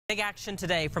Big action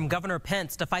today from Governor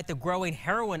Pence to fight the growing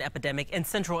heroin epidemic in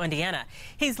central Indiana.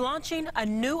 He's launching a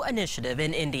new initiative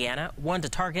in Indiana, one to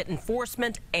target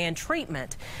enforcement and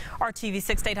treatment.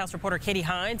 RTV6 State House reporter Katie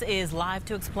Hines is live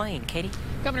to explain. Katie?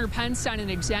 Governor Pence signed an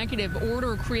executive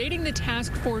order creating the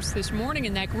task force this morning,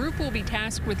 and that group will be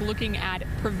tasked with looking at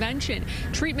prevention,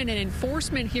 treatment, and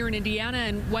enforcement here in Indiana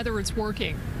and whether it's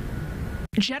working.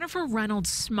 Jennifer Reynolds'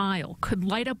 smile could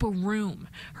light up a room.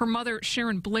 Her mother,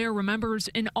 Sharon Blair, remembers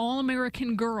an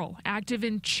all-American girl, active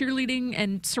in cheerleading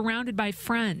and surrounded by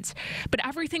friends. But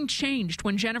everything changed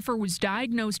when Jennifer was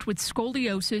diagnosed with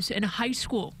scoliosis in high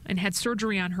school and had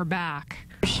surgery on her back.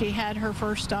 She had her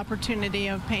first opportunity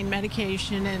of pain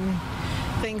medication and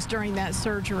things during that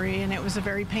surgery, and it was a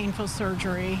very painful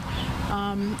surgery.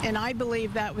 And I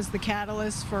believe that was the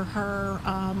catalyst for her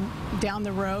down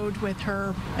the road with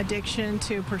her addiction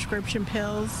to prescription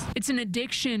pills. It's an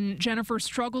addiction Jennifer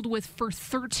struggled with for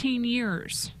 13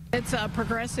 years. It's a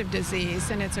progressive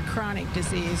disease and it's a chronic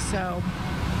disease, so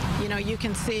you know, you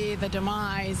can see the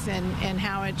demise and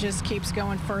how it just keeps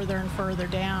going further and further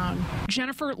down.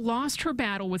 Jennifer lost her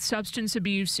battle with substance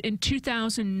abuse in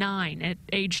 2009 at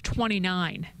age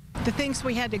 29. The things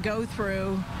we had to go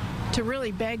through to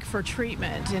really beg for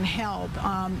treatment and help,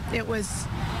 it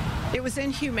was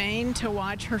inhumane to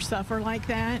watch her suffer like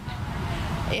that.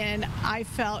 And I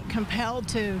felt compelled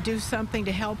to do something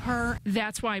to help her.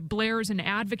 That's why Blair is an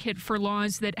advocate for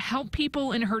laws that help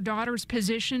people in her daughter's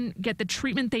position get the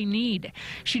treatment they need.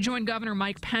 She joined Governor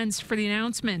Mike Pence for the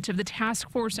announcement of the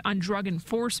Task Force on Drug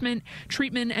Enforcement,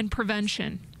 Treatment, and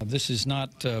Prevention. This is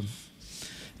not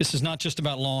just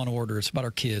about law and order. It's about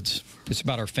our kids. It's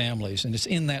about our families. And it's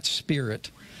in that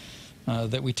spirit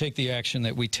that we take the action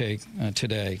that we take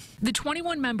today. The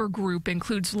 21-member group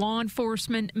includes law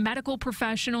enforcement, medical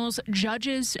professionals,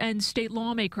 judges, and state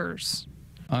lawmakers.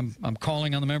 I'm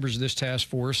calling on the members of this task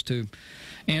force to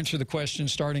answer the question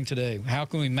starting today. How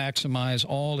can we maximize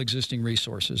all existing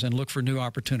resources and look for new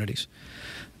opportunities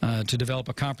to develop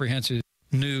a comprehensive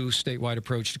new statewide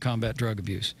approach to combat drug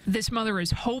abuse? This mother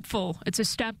is hopeful it's a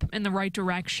step in the right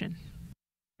direction.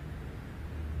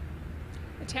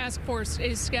 The task force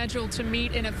is scheduled to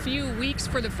meet in a few weeks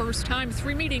for the first time.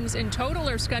 3 meetings in total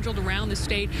are scheduled around the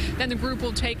state. Then the group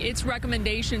will take its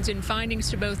recommendations and findings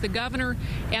to both the governor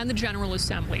and the General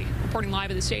Assembly. Reporting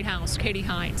live at the State House, Katie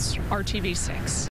Hines, RTV6.